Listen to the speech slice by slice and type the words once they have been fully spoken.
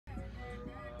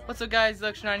What's up guys,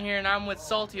 Luxury9 here, and I'm with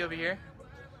Salty over here.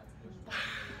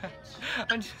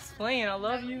 I'm just playing, I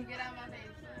love you.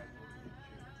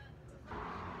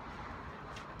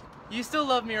 You still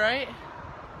love me, right?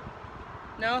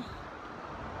 No?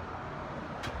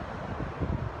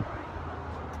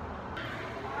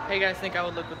 Hey guys, think I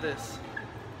would look with this?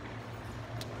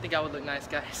 Think I would look nice,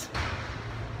 guys.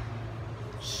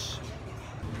 Shh.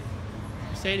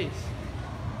 Mercedes.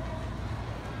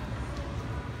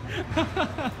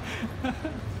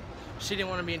 She didn't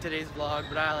want to be in today's vlog,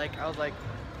 but I was like,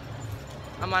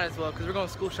 I might as well, because we're going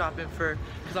school shopping because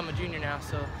I'm a junior now,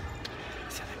 so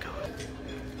let's see how that goes.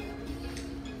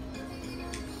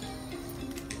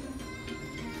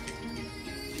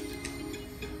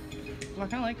 Well, I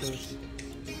kind of like those.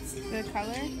 The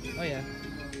color? Oh yeah.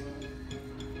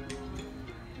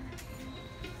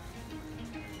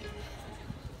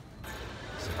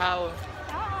 So how?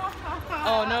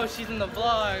 Oh no, she's in the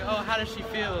vlog. Oh, how does she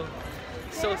feel?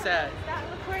 So sad. Stop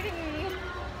recording me.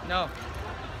 No.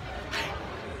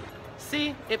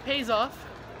 See, it pays off.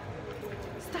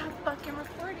 Stop fucking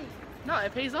recording. No,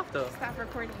 it pays off though. Stop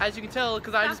recording. As you can tell,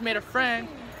 because I just made a friend,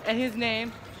 and his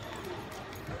name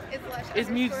is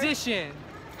Musician.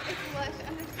 It's Lush.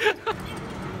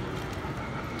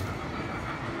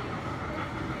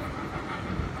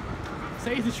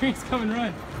 Say the train's come and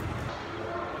run.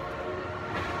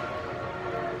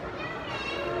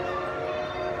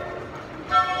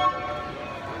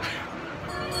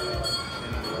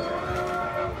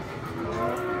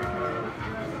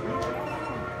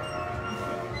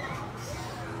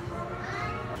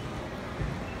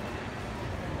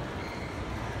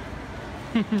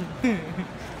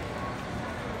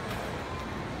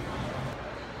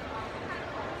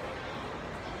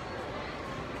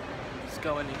 Let's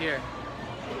go into here.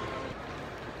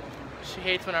 She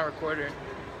hates when I record her.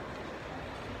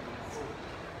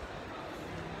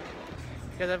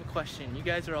 Guys, I have a question. You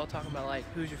guys are all talking about like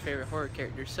who's your favorite horror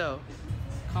character, so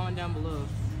comment down below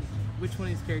which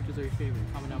one of these characters are your favorite.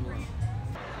 Comment down below.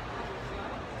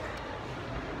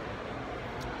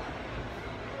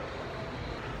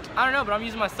 I don't know, but I'm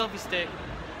using my selfie stick.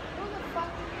 Who the fuck are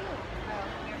you? Oh,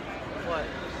 never mind. What?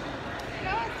 No,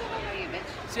 I still don't know you,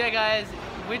 bitch. So yeah, guys,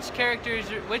 which horror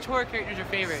character is your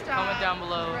favorite? Stop Comment down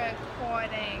below.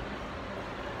 recording.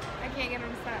 I can't get him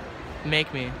to stop.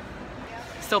 Make me.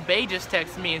 So Bae just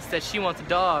texted me and said she wants a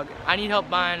dog. I need help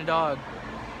buying a dog.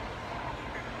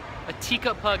 A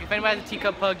teacup pug. If anybody has a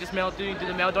teacup pug, just mail it through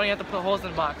the mail. Don't even have to put holes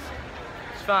in the box.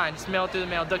 It's fine. Just mail it through the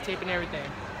mail. Duct tape and everything.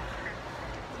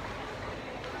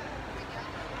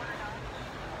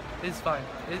 This is fine.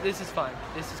 This is fun.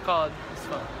 This is fun.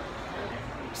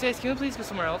 Stace, can we please go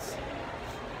somewhere else?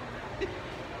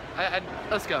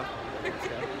 Let's go.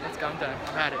 Let's go. I'm done. I've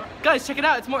had it. Guys, check it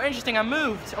out. It's more interesting. I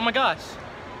moved. Oh my gosh.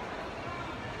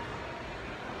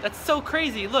 That's so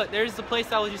crazy. Look, there's the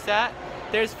place I was just at.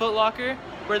 There's Foot Locker,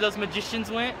 where those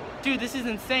magicians went. Dude, this is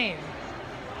insane.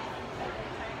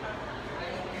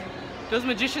 Those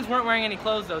magicians weren't wearing any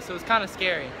clothes though, so it was kind of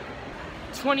scary.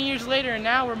 20 years later, and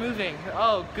now we're moving.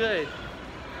 Oh, good.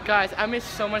 Guys, I miss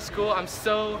so much school. I'm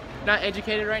so not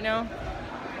educated right now.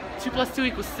 2 +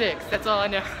 2 = 6. That's all I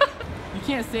know. You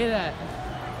can't say that.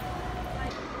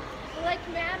 Like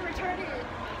mad retarded.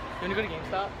 You wanna go to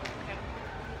GameStop?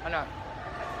 Why not?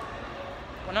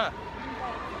 Why not?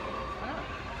 Why not?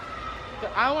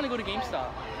 But I wanna go to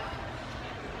GameStop.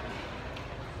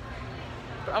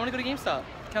 But I wanna go to GameStop.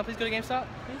 Can I please go to GameStop?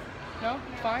 Please? No?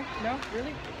 Fine? No?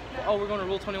 Really? Oh, we're going to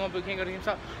Rule 21, but we can't go to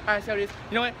GameStop. Alright, see how it is.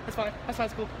 You know what? That's fine. That's fine.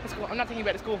 It's cool. That's cool. I'm not taking you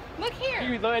back to school. Look here.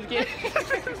 You're low educated.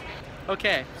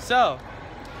 Okay, so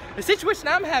the situation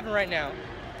I'm having right now,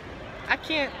 I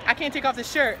can't take off this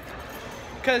shirt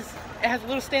because it has a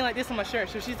little stain like this on my shirt.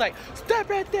 So she's like, stop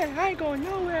right there. I ain't going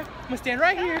nowhere. I'm gonna stand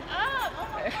right here. Oh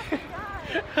my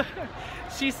God.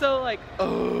 She's so like,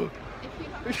 oh.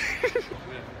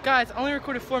 Guys, I only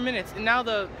recorded 4 minutes, and now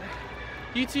the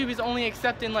YouTube is only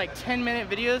accepting like 10-minute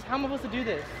videos. How am I supposed to do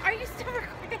this? Are you still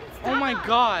recording? Stop. Oh my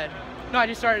God. No, I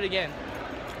just started again.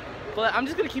 But I'm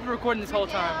just gonna keep it recording this whole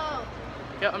time.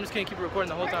 Yep, I'm just gonna keep it recording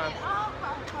the whole time.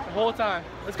 The whole time.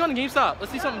 Let's go to GameStop.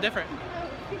 Let's do something different.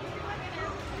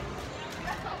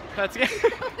 That's good.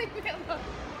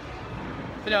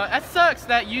 But no, that sucks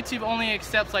that YouTube only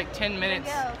accepts like 10 minutes.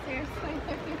 No, seriously,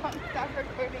 if you want to stop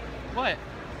recording. What?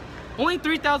 Only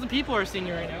 3,000 people are seeing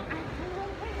you right now.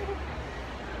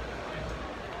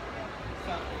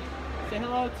 Say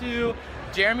hello to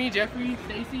Jeremy, Jeffrey,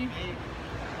 Stacy.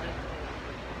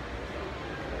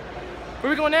 Where are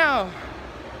we going now?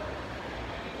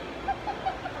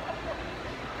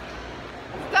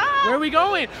 Stop! Where are we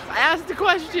going? I asked the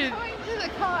question. Going to the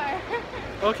car.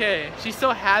 Okay, she's so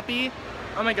happy.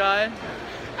 Oh my god.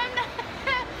 I'm not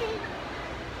happy.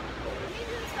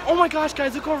 Oh my gosh,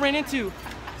 guys, look what I ran into.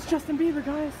 It's Justin Bieber,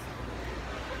 guys.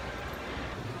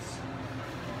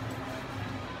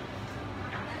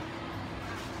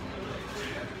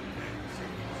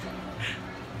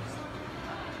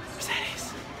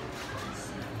 Mercedes.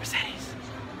 Mercedes.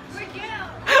 Miguel.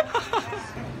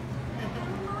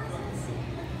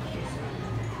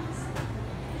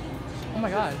 Oh my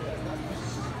god.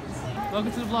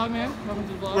 Welcome to the vlog, man. Welcome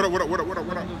to the vlog. What up? Welcome to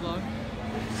the vlog.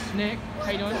 Nick,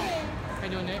 how you doing? How you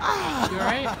doing, Nick? You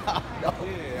alright?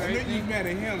 Yeah, I knew you mad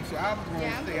at him, so I was going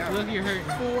to stay out. Look, you're hurting.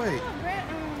 Wait. Brett,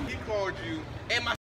 He called you, and my